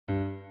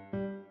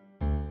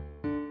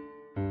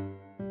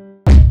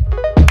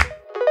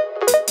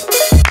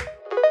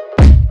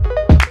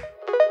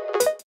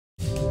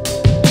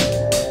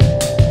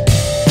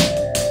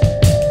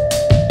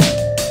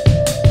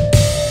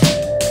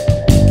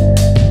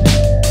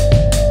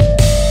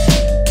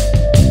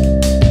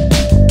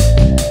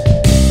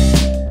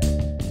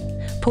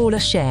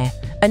Scher,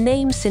 a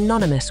name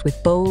synonymous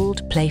with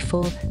bold,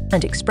 playful,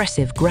 and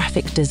expressive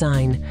graphic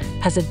design,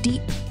 has a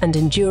deep and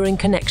enduring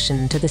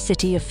connection to the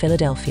city of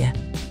Philadelphia.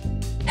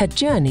 Her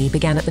journey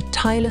began at the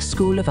Tyler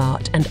School of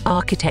Art and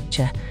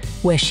Architecture,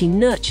 where she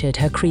nurtured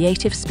her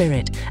creative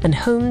spirit and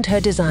honed her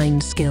design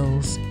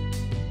skills.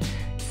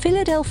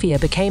 Philadelphia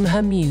became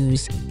her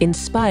muse,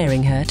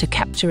 inspiring her to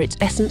capture its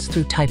essence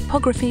through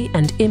typography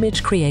and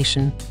image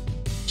creation.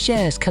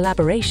 Scher's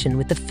collaboration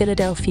with the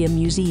Philadelphia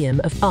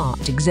Museum of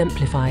Art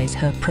exemplifies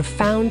her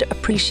profound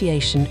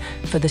appreciation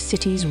for the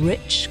city's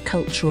rich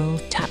cultural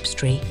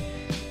tapestry.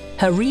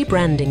 Her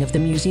rebranding of the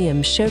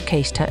museum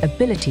showcased her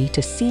ability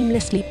to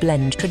seamlessly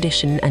blend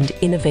tradition and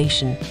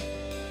innovation.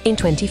 In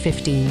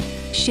 2015,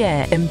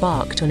 Scher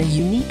embarked on a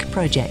unique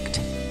project.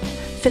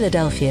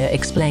 Philadelphia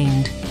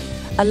Explained,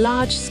 a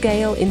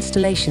large-scale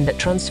installation that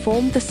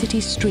transformed the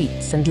city's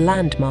streets and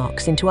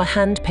landmarks into a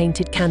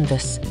hand-painted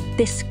canvas.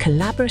 This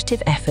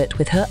collaborative effort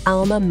with her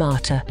alma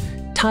mater,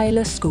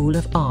 Tyler School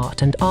of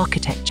Art and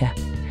Architecture,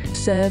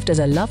 served as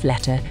a love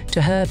letter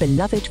to her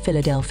beloved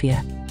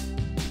Philadelphia.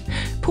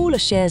 Paula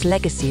Scher's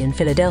legacy in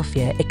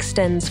Philadelphia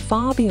extends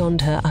far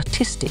beyond her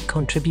artistic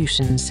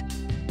contributions.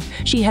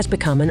 She has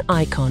become an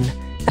icon,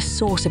 a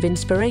source of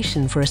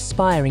inspiration for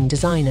aspiring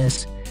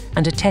designers,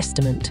 and a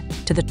testament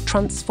to the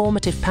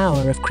transformative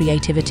power of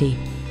creativity.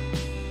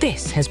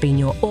 This has been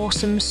your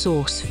Awesome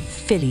Sauce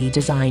Philly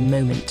Design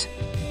Moment.